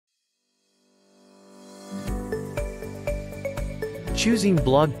Choosing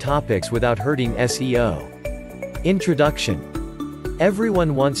blog topics without hurting SEO. Introduction.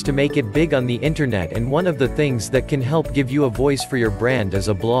 Everyone wants to make it big on the internet, and one of the things that can help give you a voice for your brand is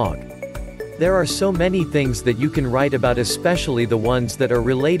a blog. There are so many things that you can write about, especially the ones that are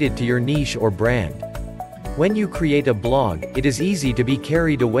related to your niche or brand. When you create a blog, it is easy to be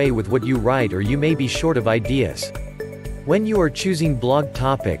carried away with what you write, or you may be short of ideas. When you are choosing blog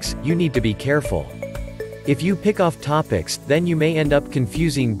topics, you need to be careful. If you pick off topics, then you may end up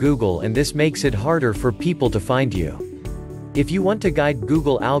confusing Google, and this makes it harder for people to find you. If you want to guide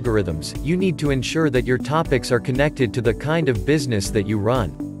Google algorithms, you need to ensure that your topics are connected to the kind of business that you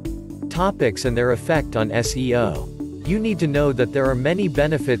run. Topics and their effect on SEO. You need to know that there are many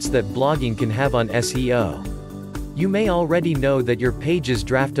benefits that blogging can have on SEO. You may already know that your pages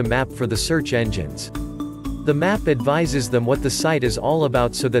draft a map for the search engines. The map advises them what the site is all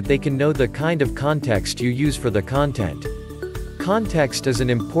about so that they can know the kind of context you use for the content. Context is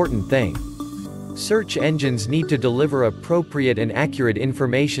an important thing. Search engines need to deliver appropriate and accurate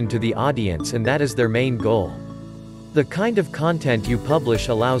information to the audience, and that is their main goal. The kind of content you publish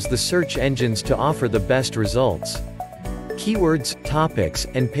allows the search engines to offer the best results. Keywords, topics,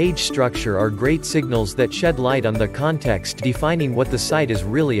 and page structure are great signals that shed light on the context, defining what the site is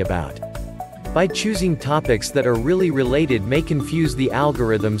really about. By choosing topics that are really related may confuse the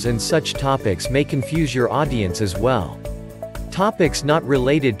algorithms, and such topics may confuse your audience as well. Topics not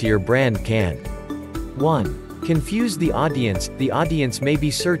related to your brand can 1. Confuse the audience. The audience may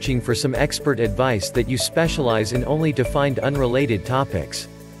be searching for some expert advice that you specialize in, only to find unrelated topics.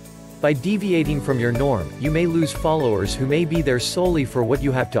 By deviating from your norm, you may lose followers who may be there solely for what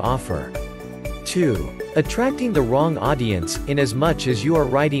you have to offer. 2. Attracting the wrong audience. Inasmuch as you are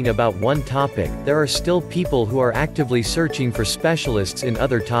writing about one topic, there are still people who are actively searching for specialists in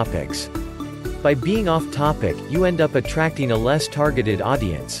other topics. By being off topic, you end up attracting a less targeted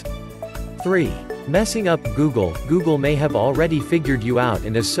audience. 3. Messing up Google. Google may have already figured you out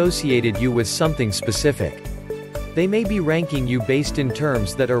and associated you with something specific. They may be ranking you based in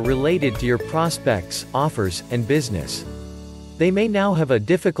terms that are related to your prospects, offers, and business. They may now have a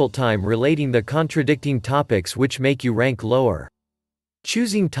difficult time relating the contradicting topics, which make you rank lower.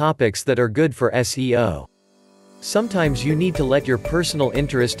 Choosing topics that are good for SEO. Sometimes you need to let your personal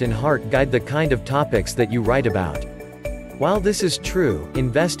interest and heart guide the kind of topics that you write about. While this is true,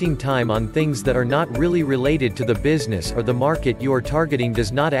 investing time on things that are not really related to the business or the market you are targeting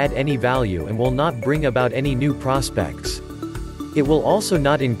does not add any value and will not bring about any new prospects. It will also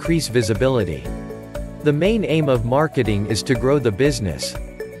not increase visibility. The main aim of marketing is to grow the business.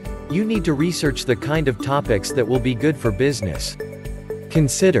 You need to research the kind of topics that will be good for business.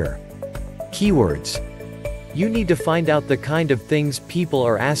 Consider keywords. You need to find out the kind of things people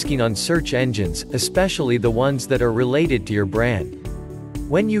are asking on search engines, especially the ones that are related to your brand.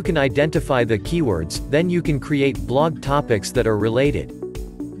 When you can identify the keywords, then you can create blog topics that are related.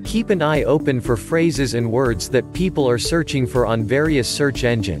 Keep an eye open for phrases and words that people are searching for on various search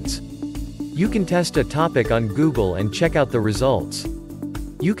engines. You can test a topic on Google and check out the results.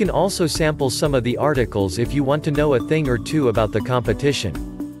 You can also sample some of the articles if you want to know a thing or two about the competition.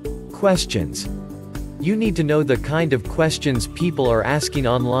 Questions. You need to know the kind of questions people are asking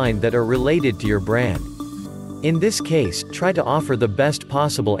online that are related to your brand. In this case, try to offer the best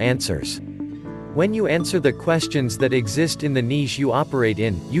possible answers. When you answer the questions that exist in the niche you operate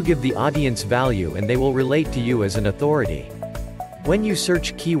in, you give the audience value and they will relate to you as an authority. When you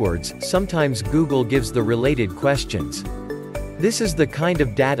search keywords, sometimes Google gives the related questions. This is the kind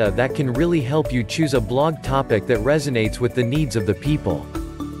of data that can really help you choose a blog topic that resonates with the needs of the people.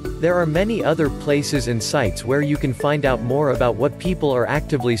 There are many other places and sites where you can find out more about what people are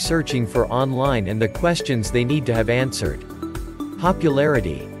actively searching for online and the questions they need to have answered.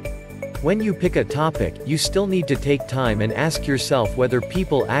 Popularity. When you pick a topic, you still need to take time and ask yourself whether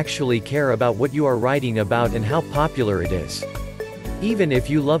people actually care about what you are writing about and how popular it is. Even if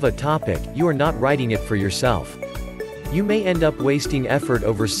you love a topic, you are not writing it for yourself. You may end up wasting effort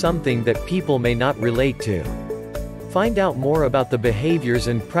over something that people may not relate to. Find out more about the behaviors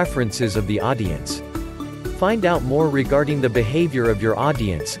and preferences of the audience. Find out more regarding the behavior of your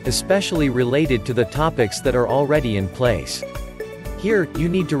audience, especially related to the topics that are already in place. Here, you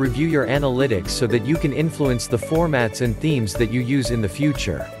need to review your analytics so that you can influence the formats and themes that you use in the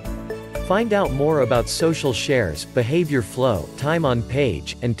future. Find out more about social shares, behavior flow, time on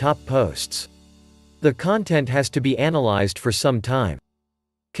page, and top posts. The content has to be analyzed for some time.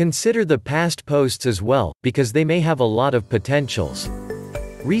 Consider the past posts as well, because they may have a lot of potentials.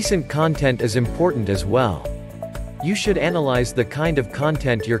 Recent content is important as well. You should analyze the kind of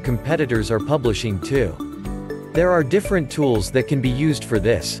content your competitors are publishing too. There are different tools that can be used for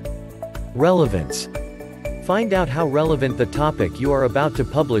this. Relevance. Find out how relevant the topic you are about to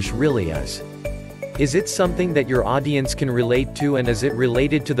publish really is. Is it something that your audience can relate to, and is it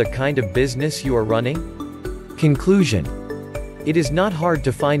related to the kind of business you are running? Conclusion. It is not hard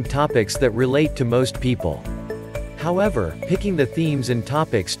to find topics that relate to most people. However, picking the themes and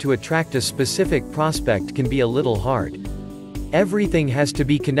topics to attract a specific prospect can be a little hard. Everything has to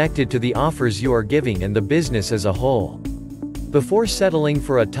be connected to the offers you are giving and the business as a whole. Before settling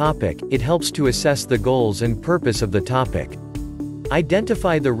for a topic, it helps to assess the goals and purpose of the topic.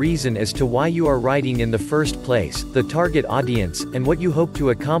 Identify the reason as to why you are writing in the first place, the target audience, and what you hope to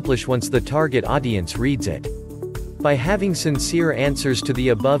accomplish once the target audience reads it. By having sincere answers to the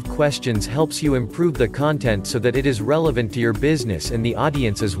above questions helps you improve the content so that it is relevant to your business and the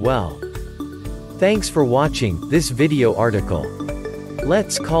audience as well. Thanks for watching this video article.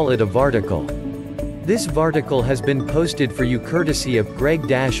 Let's call it a varticle. This varticle has been posted for you courtesy of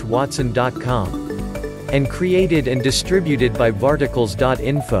greg-watson.com and created and distributed by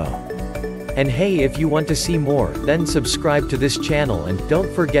varticles.info. And hey, if you want to see more, then subscribe to this channel and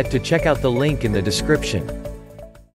don't forget to check out the link in the description.